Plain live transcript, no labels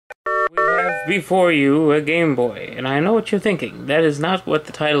We have before you a Game Boy, and I know what you're thinking. That is not what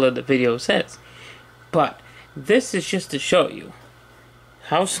the title of the video says. But this is just to show you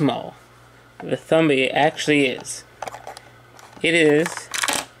how small the THUMBY actually is. It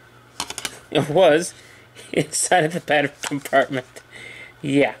was inside of the battery compartment.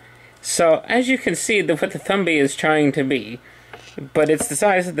 Yeah. So, as you can see, what the THUMBY is trying to be, but it's the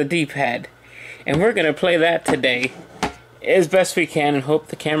size of the D-pad. And we're going to play that today as best we can and hope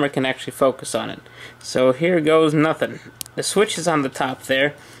the camera can actually focus on it. So here goes nothing. The switch is on the top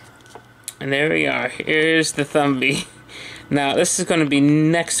there. And there we are. Here's the THUMBY. Now, this is going to be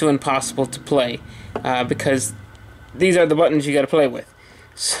next to impossible to play because these are the buttons you got to play with.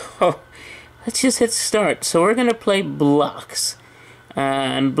 So, let's just hit start. So we're going to play blocks.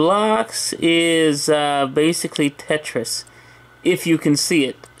 And blocks is basically Tetris, if you can see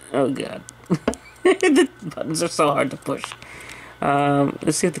it. Oh god. The buttons are so hard to push.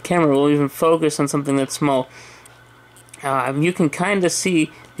 Let's see if the camera will even focus on something that's small. You can kind of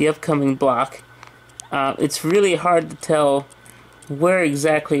see the upcoming block. It's really hard to tell where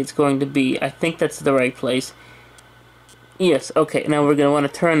exactly it's going to be. I think that's the right place. Yes, okay, now we're going to want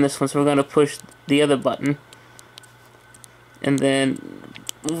to turn this one, so we're going to push the other button. And then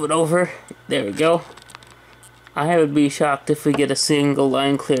move it over. There we go. I would be shocked if we get a single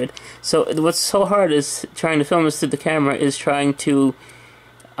line cleared. So what's so hard is trying to film this through the camera is trying to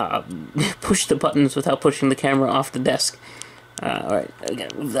push the buttons without pushing the camera off the desk. Alright, I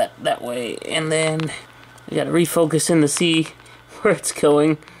gotta move that way. And then I gotta refocus in to see where it's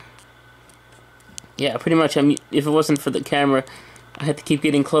going. Yeah, pretty much if it wasn't for the camera, I had to keep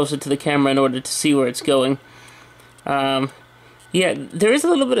getting closer to the camera in order to see where it's going. Yeah, there is a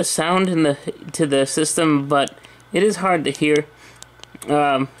little bit of sound to the system, but it is hard to hear.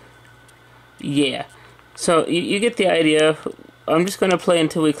 Yeah. So you get the idea. I'm just going to play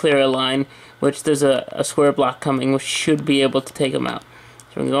until we clear a line, which there's a square block coming, which should be able to take them out.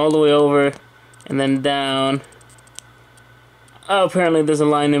 So we're going to go all the way over, and then down. Oh, apparently there's a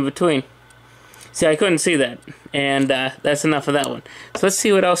line in between. See, I couldn't see that, and that's enough of that one. So let's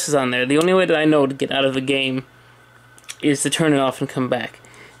see what else is on there. The only way that I know to get out of a game is to turn it off and come back.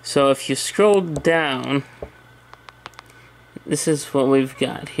 So if you scroll down, this is what we've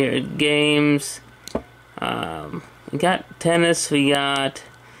got here. Games. We got tennis. We got.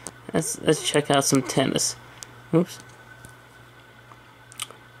 Let's check out some tennis. Oops.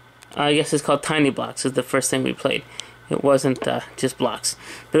 I guess it's called Tiny Blocks. Is the first thing we played. It wasn't just blocks,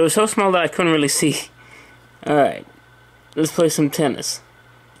 but it was so small that I couldn't really see. All right, let's play some tennis.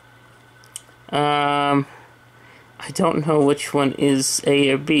 I don't know which one is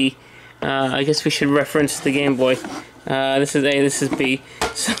A or B. I guess we should reference the Game Boy. This is A, this is B.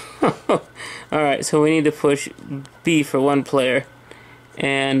 So, alright, so we need to push B for one player.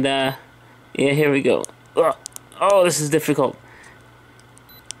 And, yeah, here we go. Oh, this is difficult.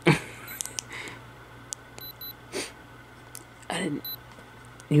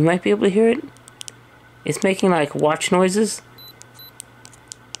 You might be able to hear it. It's making, like, watch noises.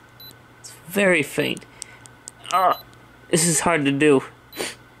 It's very faint. Oh, this is hard to do,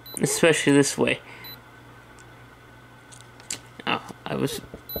 especially this way. Oh, I was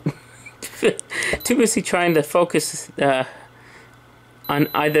too busy trying to focus on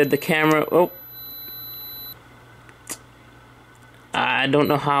either the camera. Oh, I don't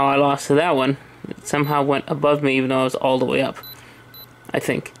know how I lost to that one. It somehow went above me, even though I was all the way up. I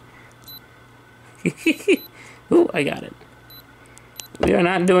think. Ooh, I got it. We are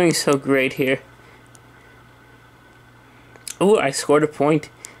not doing so great here. Ooh, I scored a point.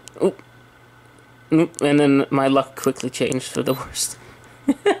 Ooh. And then my luck quickly changed for the worst.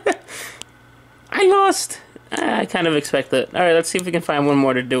 I lost! I kind of expect that. Alright, let's see if we can find one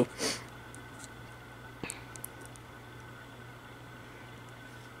more to do.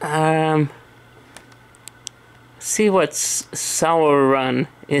 See what Sour Run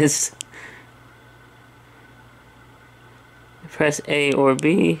is. Press A or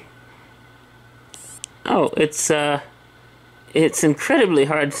B. Oh, it's incredibly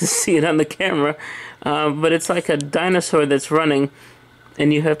hard to see it on the camera, but it's like a dinosaur that's running,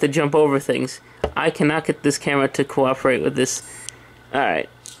 and you have to jump over things. I cannot get this camera to cooperate with this. Alright.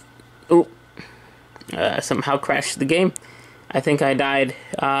 Ooh. Somehow crashed the game. I think I died.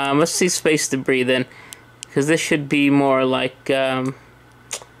 Let's see Space Debris then, because this should be more like, yeah,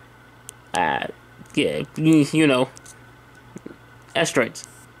 you know, asteroids.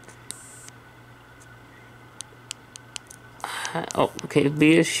 Oh, okay,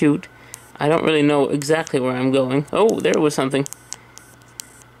 B is shoot. I don't really know exactly where I'm going. Oh, there was something.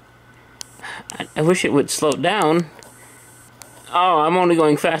 I wish it would slow down. Oh, I'm only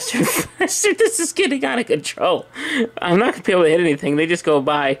going faster and faster. This is getting out of control. I'm not going to be able to hit anything. They just go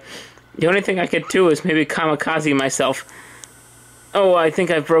by. The only thing I could do is maybe kamikaze myself. Oh, I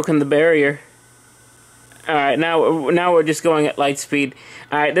think I've broken the barrier. Alright, now we're just going at light speed.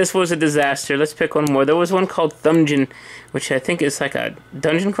 Alright, this was a disaster. Let's pick one more. There was one called THUMBY, which I think is like a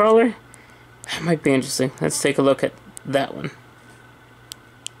dungeon crawler. That might be interesting. Let's take a look at that one.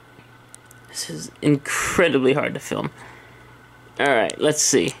 This is incredibly hard to film. Alright, let's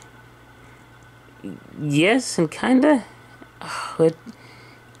see. Yes, and kinda. Oh,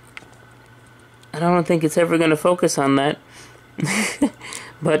 I don't think it's ever going to focus on that.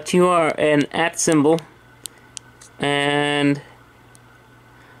 But you are an @ symbol. And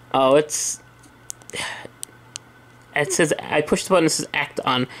oh, it says, I pushed the button, it says act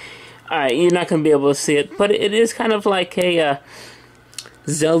on. Alright, you're not going to be able to see it, but it is kind of like a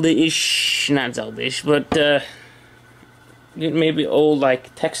Zelda-ish, not Zelda-ish, but maybe old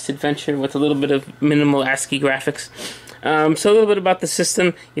like text adventure with a little bit of minimal ASCII graphics. So a little bit about the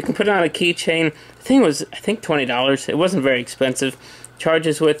system. You can put it on a keychain. The thing was, I think, $20. It wasn't very expensive.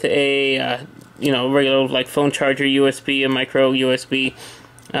 Charges with a regular like phone charger, USB, a micro USB.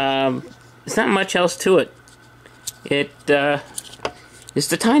 There's not much else to it. It's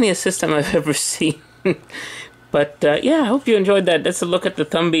the tiniest system I've ever seen. But yeah, I hope you enjoyed that. That's a look at the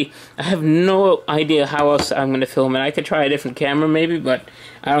THUMBY. I have no idea how else I'm going to film it. I could try a different camera maybe, but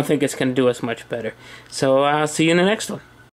I don't think it's going to do us much better. So I'll see you in the next one.